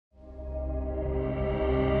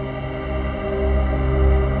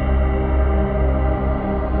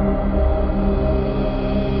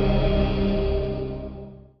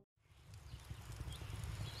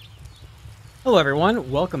Hello everyone,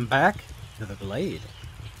 welcome back to the Glade.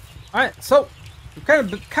 Alright, so we're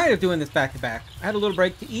kind of doing this back to back. I had a little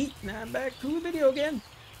break to eat, now I'm back to the video again.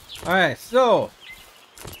 Alright, so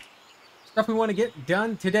stuff we want to get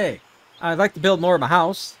done today. I'd like to build more of my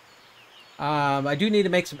house. I do need to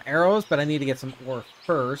make some arrows, but I need to get some ore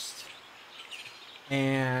first.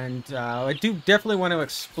 And I do definitely want to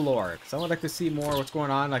explore, because I would like to see more what's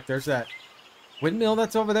going on. Like there's that windmill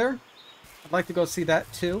that's over there. I'd like to go see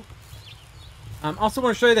that too. Also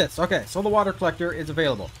want to show you this. Okay, so the water collector is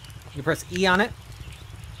available. You press E on it.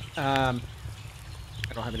 I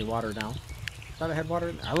don't have any water now. Thought I had water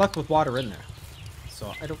in there. I left with water in there.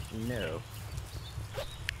 So I don't know.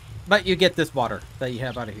 But you get this water that you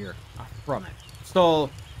have out of here from it. So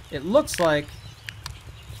it looks like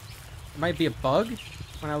it might be a bug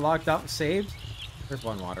when I logged out and saved. There's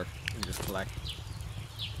one water. You can just collect.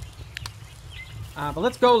 But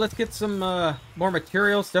let's go. Let's get some more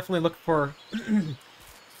materials. Definitely look for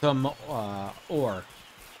some ore.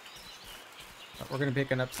 But we're going to be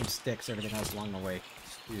picking up some sticks, everything else along the way,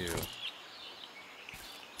 too.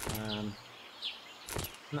 I'm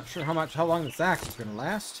not sure how long this axe is going to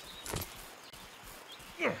last.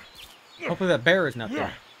 Hopefully that bear is not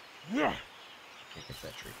there. Can't get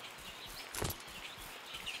that tree.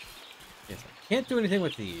 Yes, I can't do anything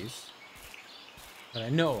with these that I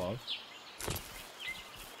know of.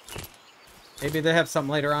 Maybe they have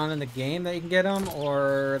something later on in the game that you can get them,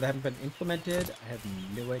 or they haven't been implemented. I have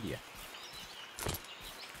no idea.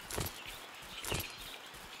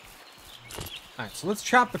 Alright, so let's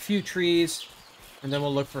chop a few trees, and then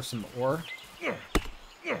we'll look for some ore.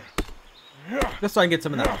 Just so I can get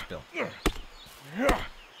some in the house built.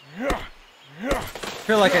 I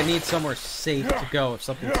feel like I need somewhere safe to go if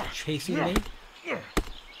something's chasing me.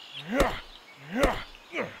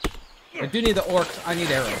 I do need the orcs. I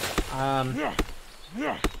need arrows.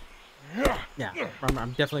 Yeah,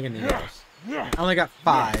 I'm definitely gonna need arrows. I only got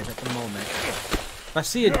 5 at the moment. If I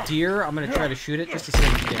see a deer, I'm gonna try to shoot it just to see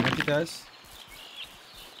how much damage it does.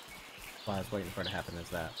 What I was waiting for it to happen is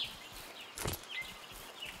that.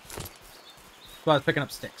 So I was picking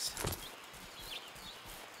up sticks.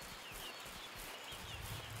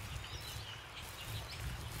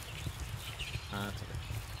 That's okay.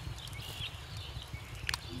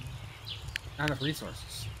 Not enough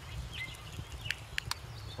resources.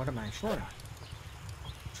 What am I short on?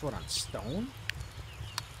 Short on stone?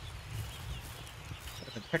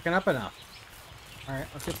 I've been picking up enough. Alright,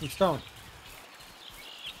 let's get some stone.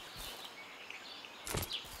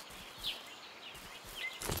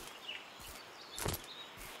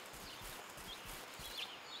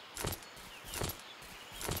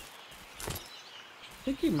 I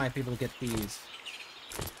think you might be able to get these.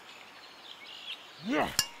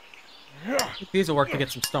 These will work to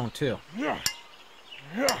get some stone too. You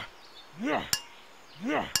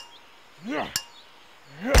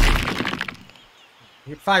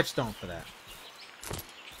get 5 stone for that.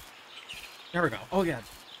 There we go. Oh yeah.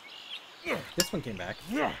 This one came back.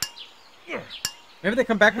 Maybe they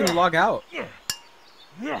come back when you log out.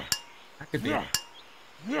 That could be.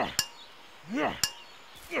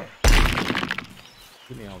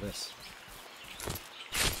 Give me all this.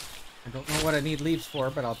 I don't know what I need leaves for,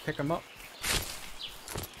 but I'll pick them up.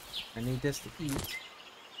 I need this to eat.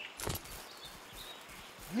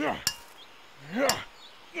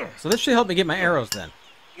 So this should help me get my arrows then.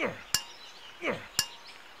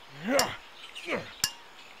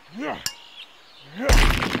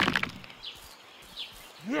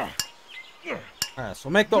 Alright, so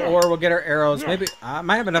we'll make the ore, we'll get our arrows. Maybe I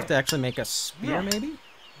might have enough to actually make a spear, maybe?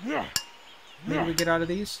 Maybe we get out of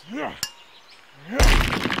these?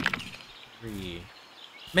 3.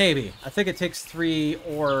 Maybe. I think it takes 3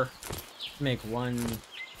 ore to make 1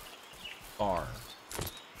 bar.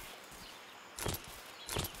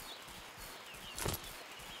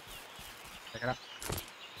 Pick it up.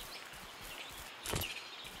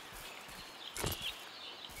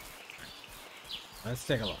 Let's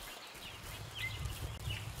take a look.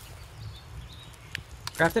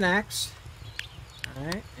 Craft an axe.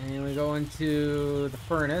 Alright, and we go into the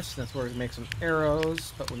furnace. That's where we make some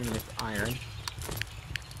arrows, but we're going to make the iron.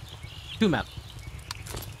 2 metal.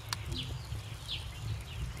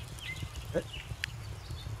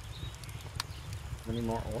 Any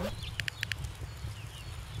more ore?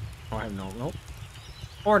 Oh, I have nope.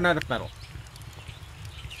 Or not enough metal.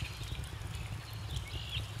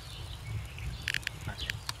 Okay.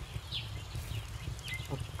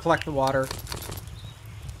 We'll collect the water.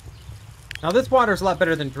 Now this water is a lot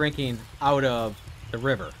better than drinking out of the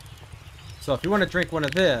river. So if you want to drink one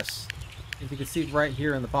of this, if you can see right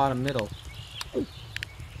here in the bottom middle, it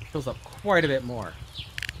fills up quite a bit more.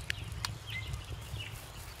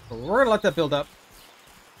 But we're going to let that build up.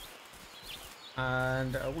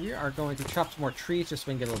 And we are going to chop some more trees just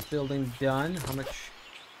so we can get a little building done. How much?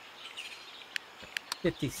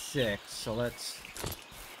 56. So let's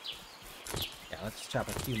chop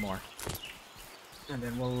a few more. And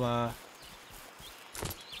then we'll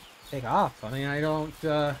take off. I mean, I don't...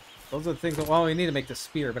 those are the things that... Well, we need to make the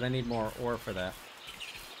spear, but I need more ore for that.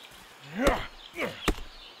 I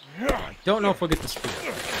don't know if we'll get the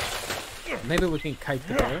spear. Maybe we can kite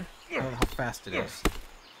the bear. I don't know how fast it is.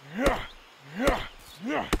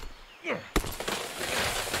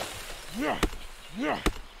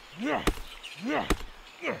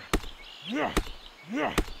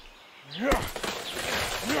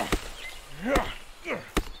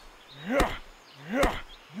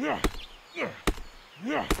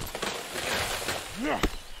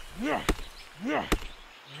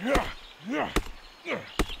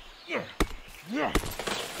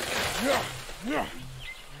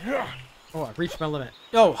 Oh, I've reached my limit.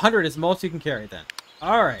 Oh, 100 is the most you can carry then.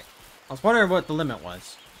 Alright. I was wondering what the limit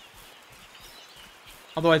was.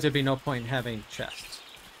 Otherwise, there'd be no point in having chests.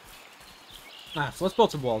 Ah, so let's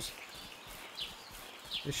build some walls.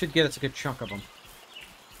 This should get us a good chunk of them.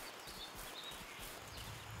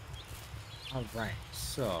 Alright,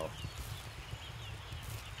 so...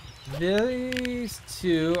 these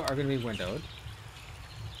two are going to be windowed.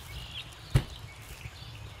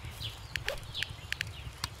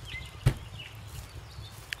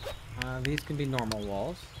 These can be normal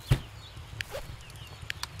walls.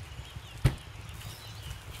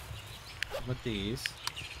 With these.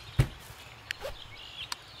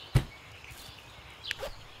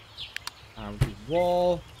 We'll do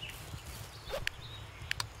wall.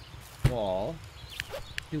 Wall.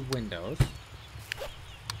 Two windows.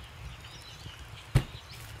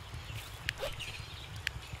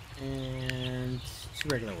 And two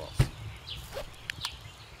regular walls.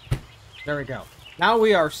 There we go. Now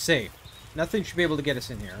we are safe. Nothing should be able to get us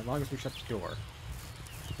in here, as long as we shut the door.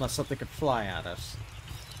 Unless something could fly at us.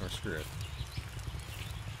 We're screwed.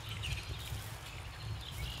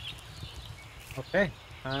 Okay.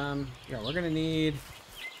 Yeah, we're gonna need...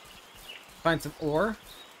 find some ore.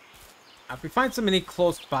 If we find somebody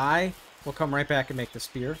close by, we'll come right back and make the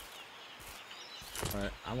spear.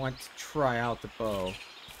 But I want to try out the bow.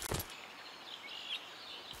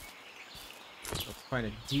 Let's find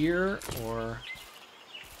a deer, or...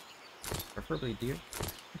 preferably deer.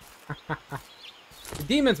 The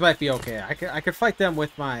demons might be okay. I could fight them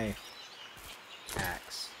with my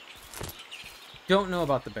axe. Don't know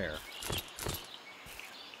about the bear.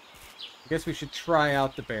 I guess we should try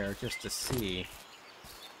out the bear just to see.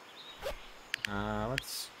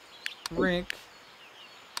 Let's drink.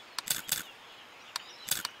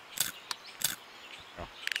 Oh.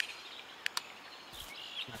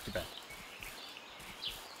 Not too bad.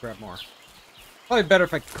 Grab more. Probably better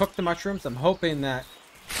if I cook the mushrooms. I'm hoping that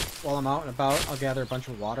while I'm out and about, I'll gather a bunch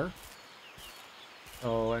of water.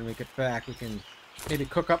 So when we get back, we can maybe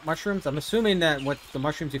cook up mushrooms. I'm assuming that what the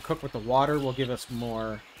mushrooms you cook with the water will give us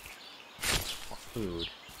more food.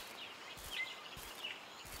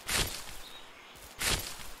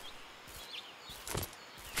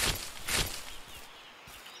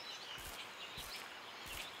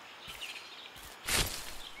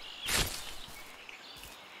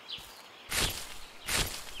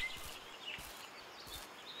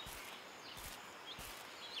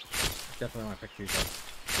 Definitely want to pick these up.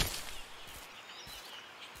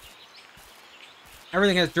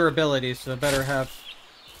 Everything has durability, so I better have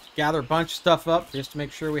gather a bunch of stuff up just to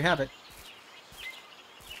make sure we have it.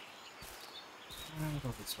 I'll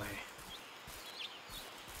go this way.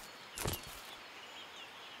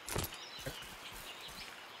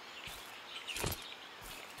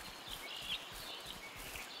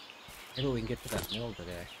 Maybe we can get to that mill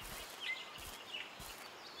today.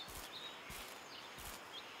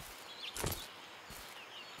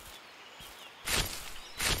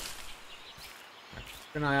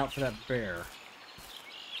 Keep an eye out for that bear.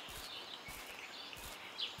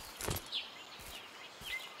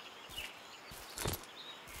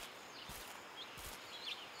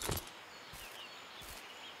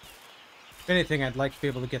 If anything, I'd like to be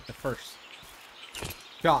able to get the first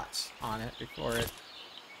shots on it before it...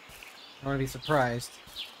 I don't want to be surprised.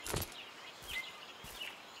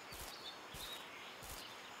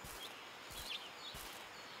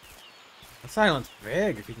 This island's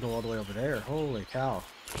big if you can go all the way over there. Holy cow.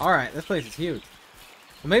 Alright, this place is huge.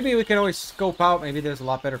 Well, maybe we can always scope out. Maybe there's a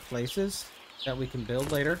lot better places that we can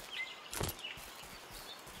build later.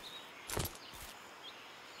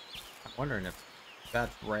 I'm wondering if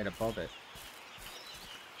that's right above it.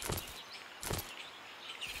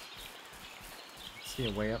 see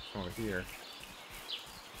a way up from over here.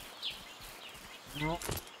 Well,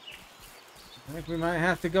 I think we might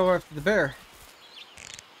have to go after the bear.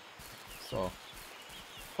 So,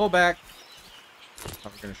 pull back. Oh,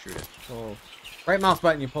 we're gonna shoot it. So, right mouse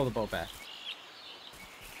button, you pull the bow back.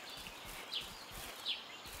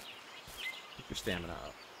 Keep your stamina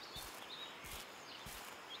up.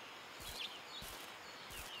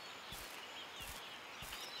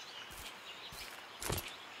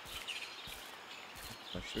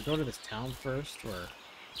 So should we go to this town first, or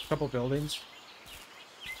a couple buildings?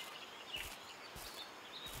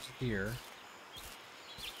 There's a deer.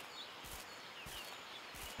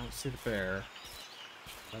 I don't see the bear.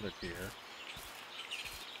 Another deer.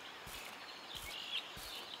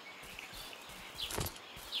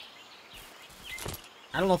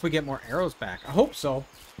 I don't know if we get more arrows back. I hope so.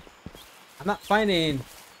 I'm not finding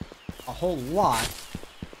a whole lot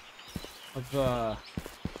of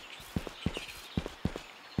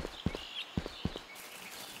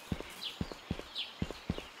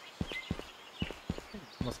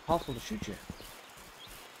almost possible to shoot you.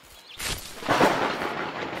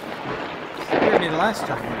 Scared me the last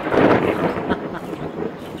time.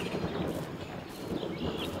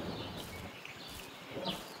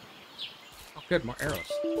 Oh, good, more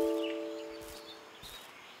arrows.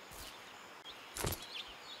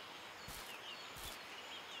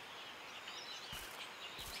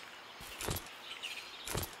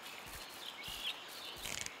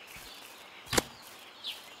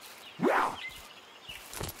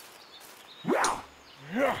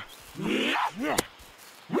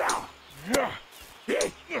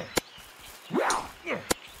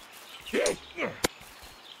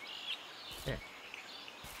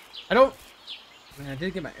 I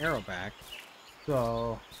did get my arrow back,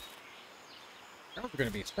 so arrows are going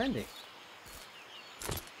to be spending.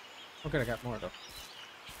 Okay, I got more though.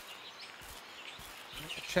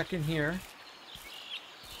 Check in here.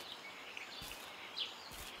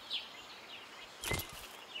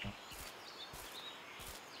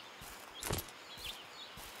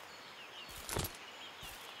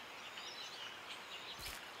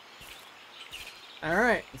 All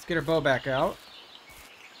right, let's get our bow back out.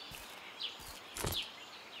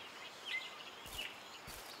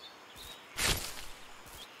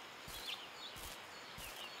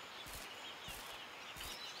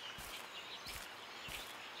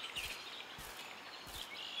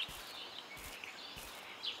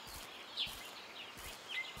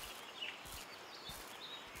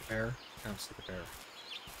 Bear. I don't see the bear.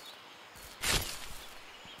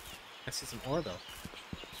 I see some ore though.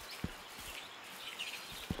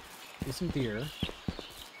 See some deer.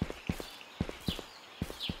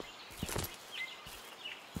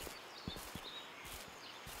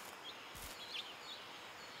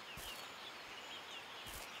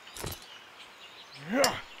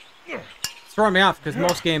 It's throwing me off because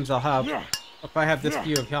most games I'll have, if I have this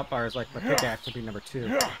view of health bars, like my pickaxe will be number 2.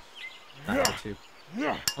 Not number 2.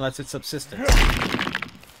 Unless it's subsistence.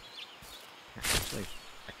 Actually,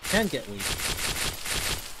 I can get wheat.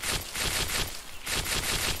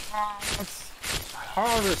 Let's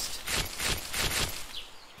harvest.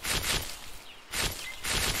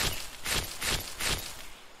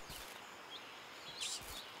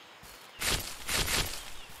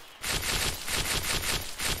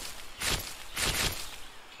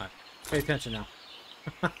 Right, pay attention now.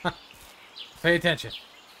 Pay attention.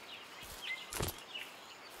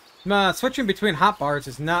 Switching between hotbars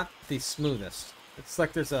is not the smoothest. It's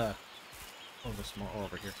like there's a... Oh, there's more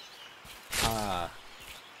over here.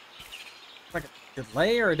 Like a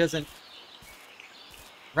delay, or it doesn't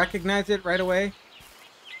recognize it right away.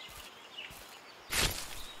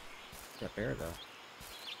 That bear, though.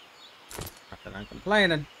 Not that I'm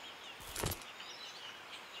complaining.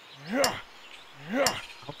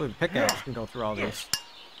 Hopefully the pickaxe can go through all these.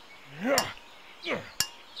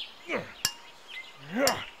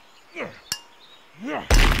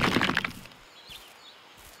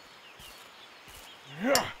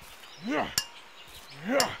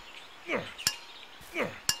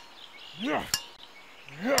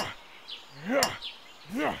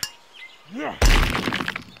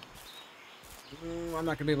 I'm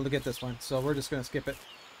not gonna be able to get this one, so we're just gonna skip it.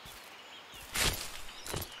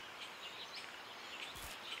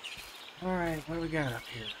 Alright, what do we got up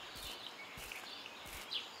here?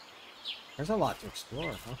 There's a lot to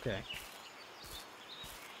explore. Okay.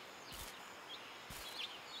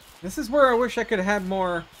 This is where I wish I could have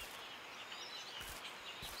more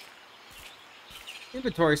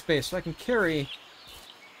inventory space so I can carry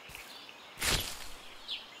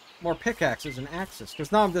more pickaxes and axes.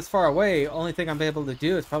 Because now I'm this far away, only thing I'm able to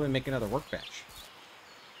do is probably make another workbench.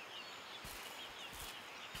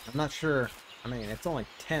 I'm not sure. I mean, it's only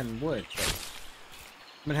 10 wood, but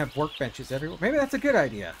I'm gonna have workbenches everywhere. Maybe that's a good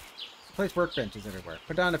idea. Place workbenches everywhere.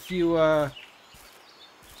 Put down a few,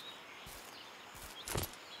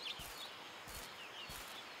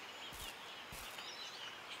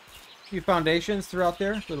 foundations throughout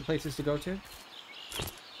there. Little places to go to.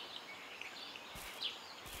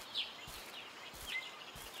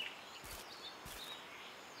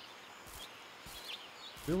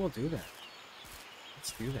 We will do that.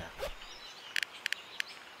 Let's do that.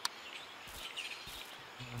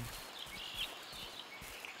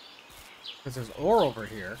 Because there's ore over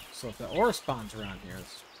here, so if the ore spawns around here,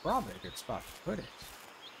 it's probably a good spot to put it.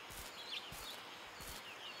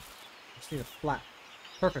 Just need a flat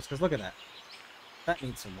surface, because look at that. That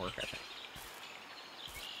needs some work, I think.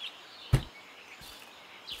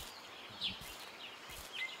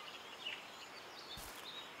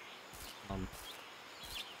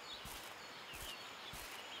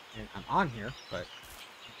 And I'm on here, but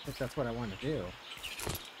I think that's what I want to do.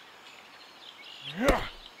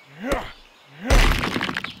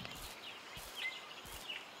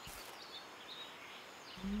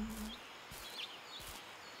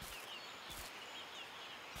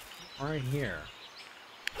 Right here.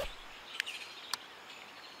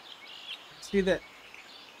 See that?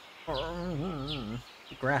 The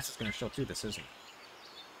grass is going to show through this, isn't it?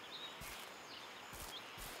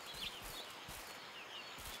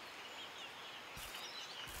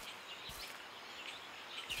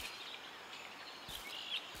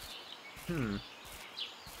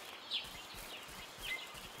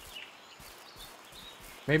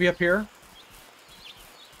 Maybe up here?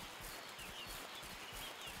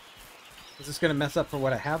 Is this going to mess up for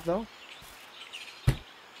what I have, though?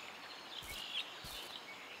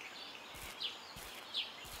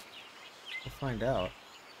 We'll find out.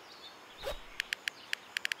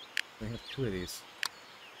 We have 2 of these.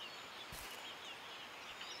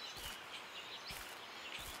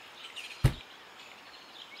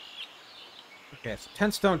 Okay, so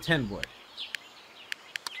 10 stone, 10 wood.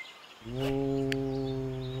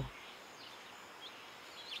 Whoa.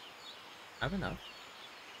 I have enough.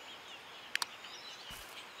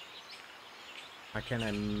 Why can't I...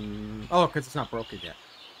 Oh, because it's not broken yet.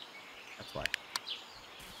 That's why.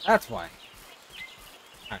 That's why.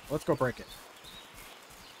 Alright, let's go break it.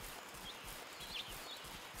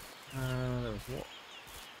 There was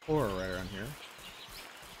ore right around here.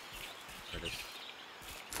 There it is.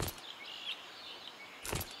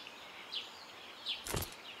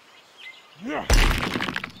 Yeah.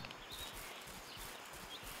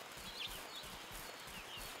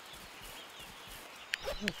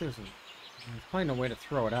 There's probably no way to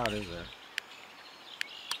throw it out, is there?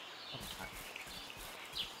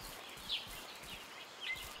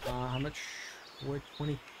 How much wood?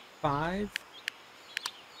 25?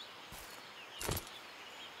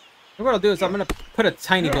 And what I'll do is I'm gonna put a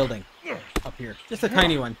tiny building up here. Just a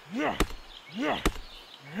tiny one.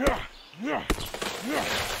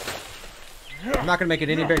 I'm not gonna make it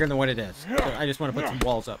any bigger than what it is. So I just want to put some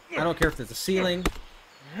walls up. I don't care if there's a ceiling.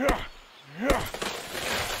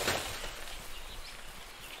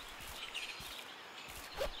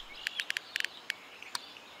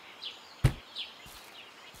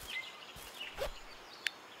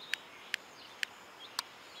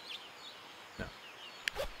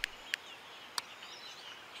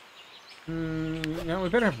 No, we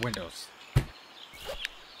better have windows.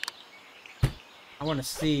 I want to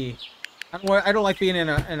see. I don't like being in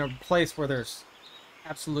a place where there's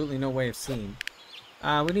absolutely no way of seeing.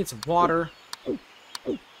 We need some water.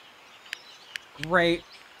 Great.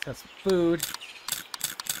 Got some food.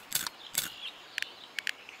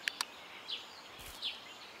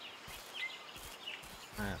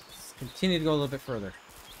 Let's continue to go a little bit further.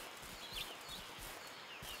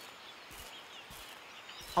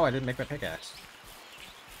 Oh, I didn't make my pickaxe.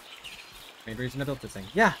 Main reason I built this thing.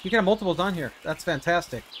 Yeah, you can have multiples on here. That's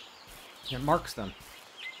fantastic. It marks them.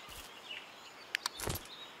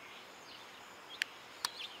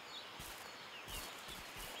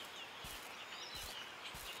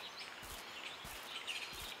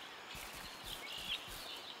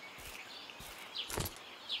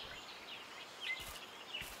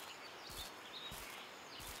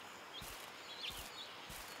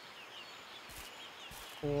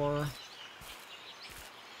 Four.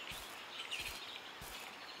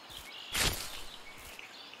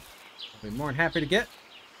 I'll be more than happy to get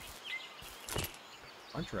a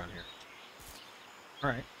bunch around here.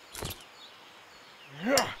 Alright.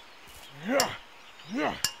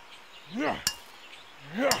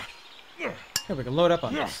 Okay, we can load up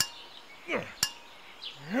on this.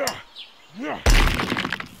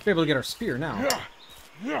 Be able to get our spear now.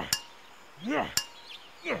 The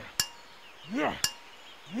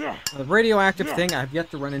radioactive thing, I've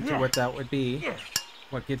yet to run into what that would be.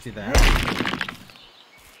 What gives you that?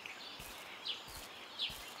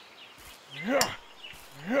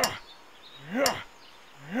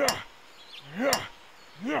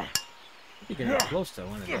 You're getting close to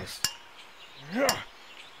one of these.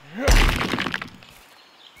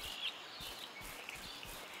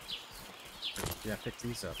 Yeah, pick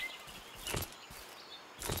these up.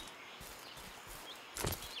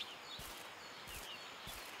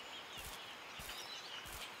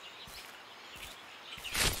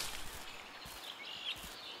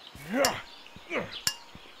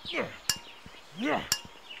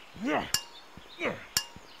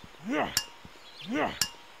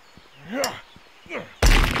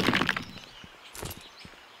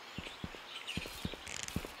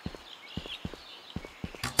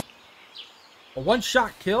 A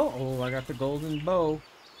one-shot kill? Oh, I got the golden bow.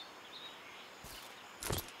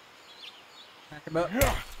 Pack him up.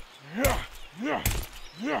 There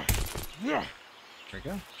we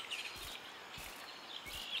go.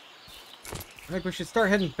 I think we should start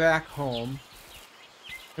heading back home.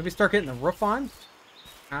 Maybe start getting the roof on.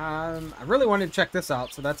 I really wanted to check this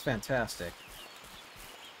out, so that's fantastic.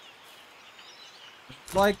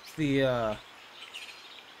 Like the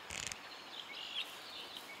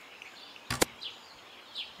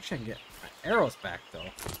wish I can get my arrows back though.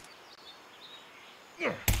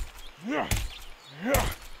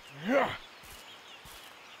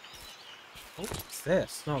 Oh, what's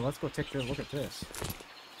this? No, let's go take a look at this.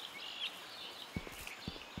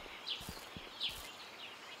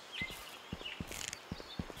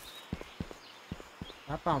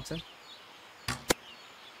 Not bouncing.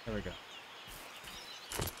 There we go.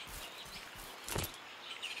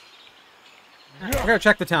 We're gonna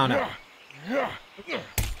check the town out. Pay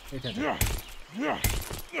attention.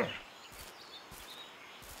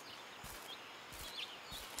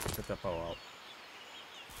 Get that bow out.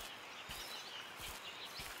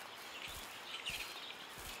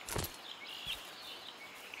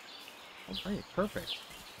 Oh, great, perfect.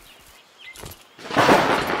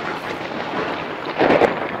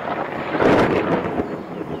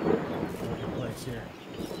 Place here.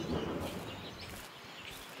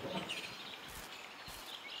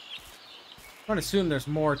 I would assume there's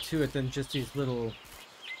more to it than just these little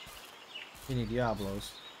mini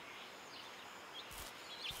Diablos.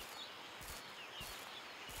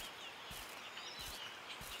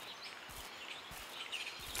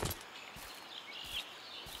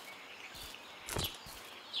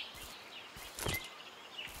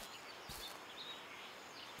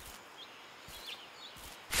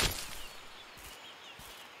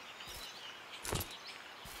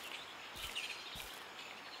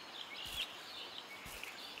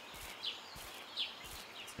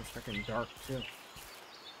 It's freaking dark too.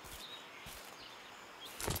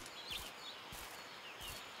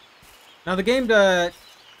 Now the game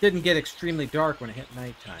didn't get extremely dark when it hit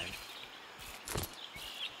nighttime.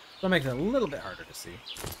 So it makes it a little bit harder to see.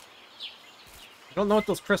 I don't know what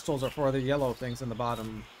those crystals are for, the yellow things in the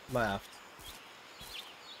bottom left.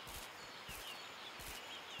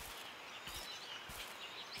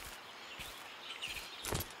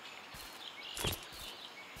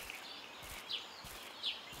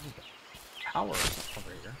 Power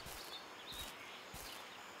over here.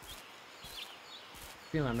 I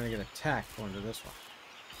feel I'm gonna get attacked going to this one.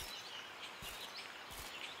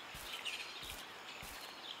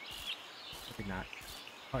 Maybe not.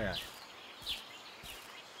 Oh yeah.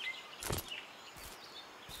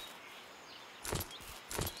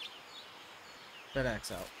 That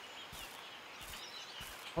axe out.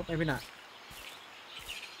 Oh, maybe not.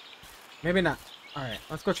 Maybe not. Alright,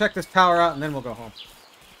 let's go check this tower out and then we'll go home.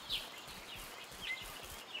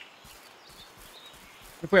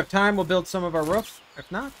 If we have time, we'll build some of our roof.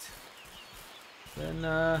 If not, then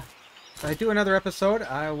if I do another episode,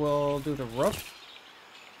 I will do the roof.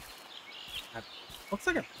 Looks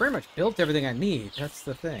like I pretty much built everything I need. That's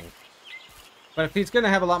the thing. But if he's going to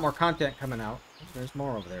have a lot more content coming out, there's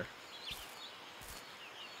more over there.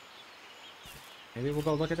 Maybe we'll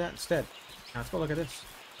go look at that instead. Now let's go look at this.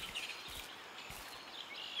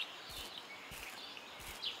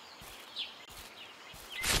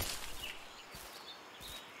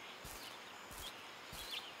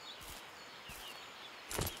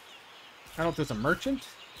 I don't know if there's a merchant.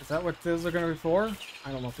 Is that what those are going to be for?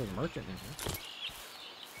 I don't know if there's a merchant in here.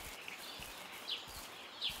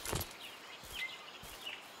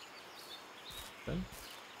 Then.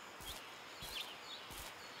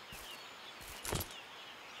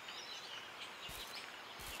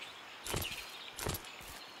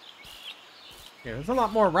 Yeah, there's a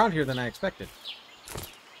lot more around here than I expected.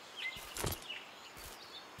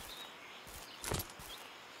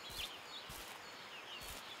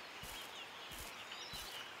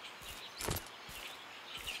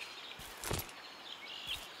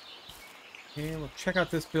 Okay, we'll check out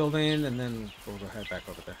this building, and then we'll go head back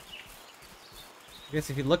over there. I guess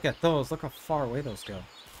if you look at those, look how far away those go.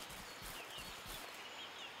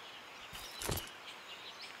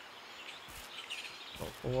 So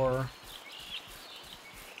 4.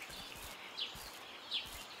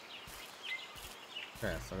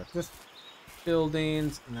 Okay, so I got this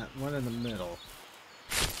buildings and that one in the middle.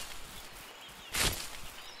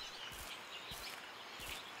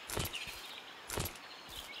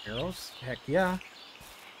 Arrows? Heck yeah.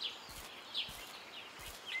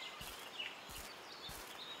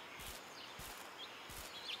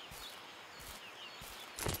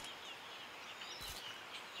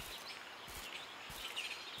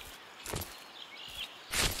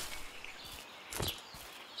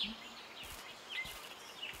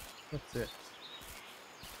 That's it.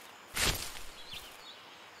 I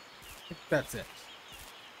think that's it.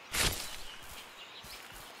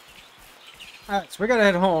 Alright, so we gotta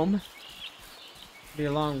head home. Be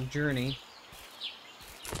a long journey.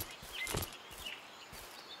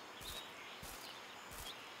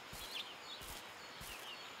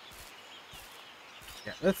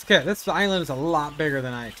 Yeah, let's get this island is a lot bigger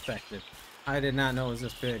than I expected. I did not know it was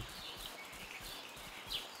this big.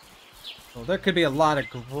 So there could be a lot of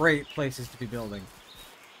great places to be building.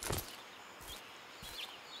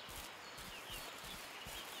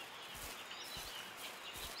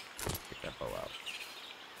 Get that bow out.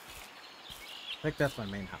 I think that's my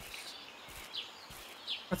main house.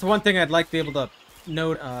 That's the one thing I'd like to be able to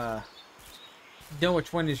note, know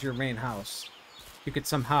which one is your main house. You could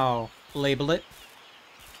somehow label it.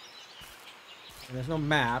 And there's no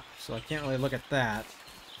map, so I can't really look at that.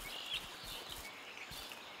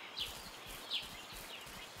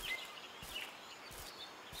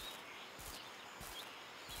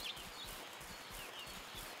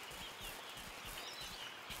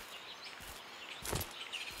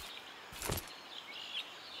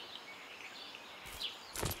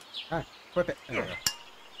 Alright, equip it. There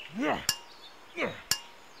we go.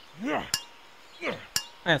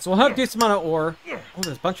 Alright, so we'll have a decent amount of ore. Oh,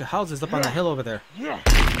 there's a bunch of houses up on that hill over there.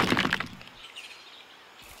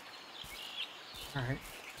 Alright.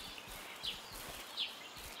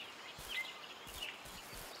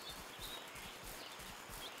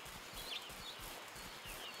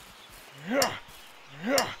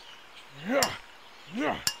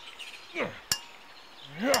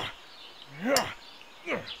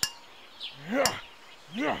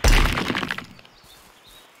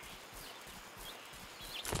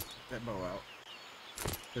 That bow out.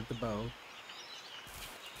 Get the bow.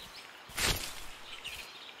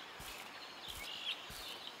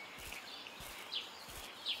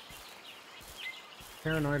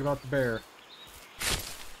 Paranoid about the bear.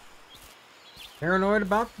 Paranoid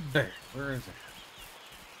about the bear. Where is it?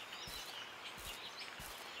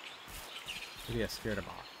 Maybe I scared him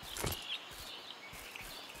off.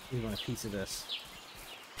 You want a piece of this.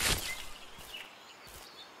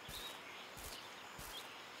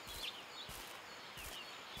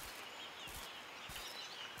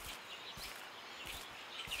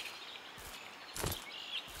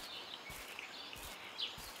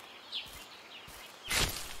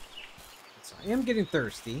 I am getting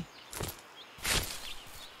thirsty.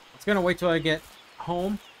 It's gonna wait till I get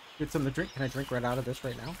home. Get something to drink. Can I drink right out of this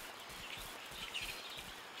right now?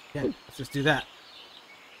 Yeah, let's just do that.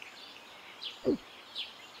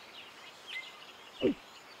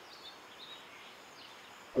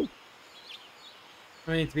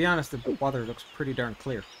 I mean, to be honest, the water looks pretty darn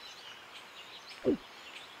clear.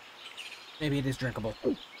 Maybe it is drinkable.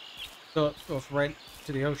 So it goes right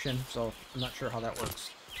to the ocean, so I'm not sure how that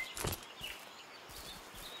works.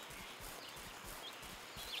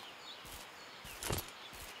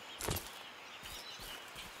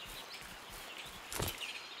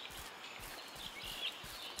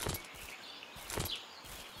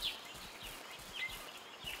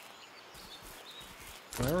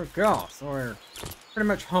 There we go. So we're pretty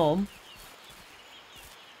much home.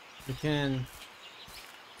 We can...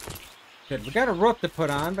 Good. We got a roof to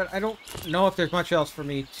put on, but I don't know if there's much else for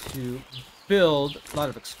me to build. A lot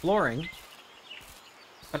of exploring.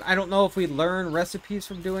 But I don't know if we learn recipes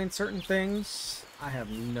from doing certain things. I have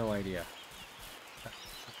no idea. I'm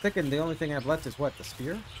thinking the only thing I've left is what? The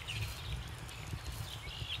spear?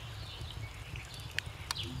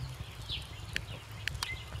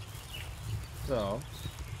 So...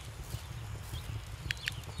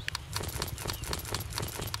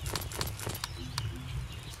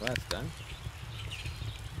 So that's done.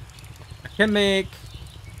 I can make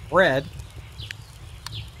bread.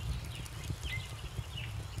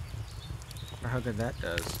 I wonder how good that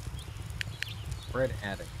does. Bread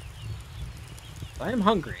addict. I am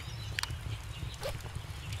hungry.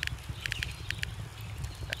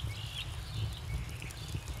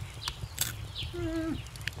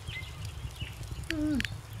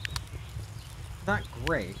 Not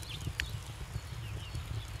great.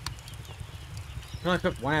 You only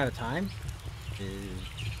cook one at a time?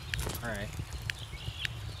 Alright.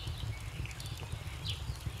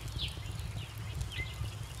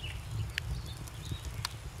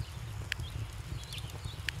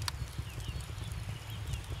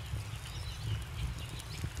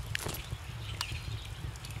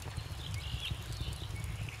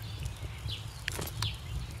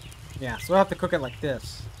 Yeah, so we'll have to cook it like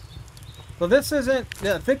this. So this isn't...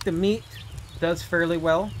 I think the meat does fairly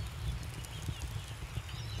well.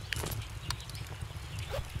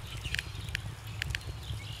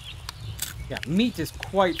 Yeah, meat is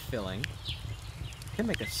quite filling. Can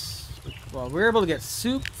make a... Well, we're able to get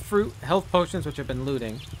soup, fruit, health potions, which I've been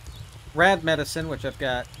looting. Rad medicine, which I've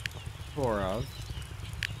got 4 of.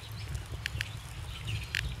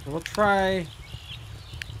 So we'll try...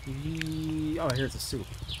 Oh, here's the soup.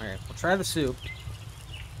 Alright, we'll try the soup.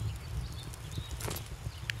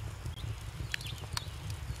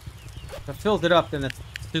 If I filled it up, then the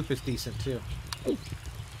soup is decent, too.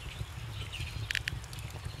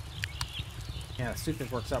 Yeah, the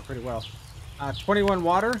soup works out pretty well. 21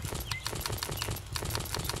 water.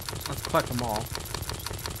 Let's collect them all.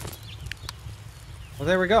 Well,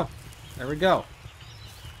 there we go. There we go.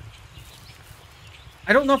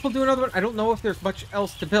 I don't know if we'll do another one. I don't know if there's much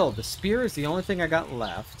else to build. The spear is the only thing I got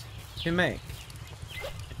left to make. I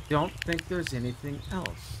don't think there's anything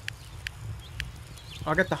else.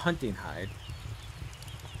 I'll get the hunting hide.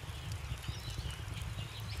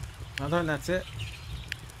 Other than that's it.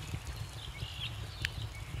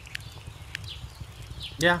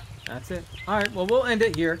 Yeah, that's it. Alright, well, we'll end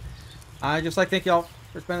it here. I'd just like to thank y'all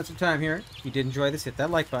for spending some time here. If you did enjoy this, hit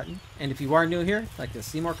that like button. And if you are new here, like to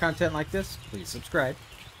see more content like this, please subscribe.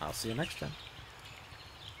 I'll see you next time.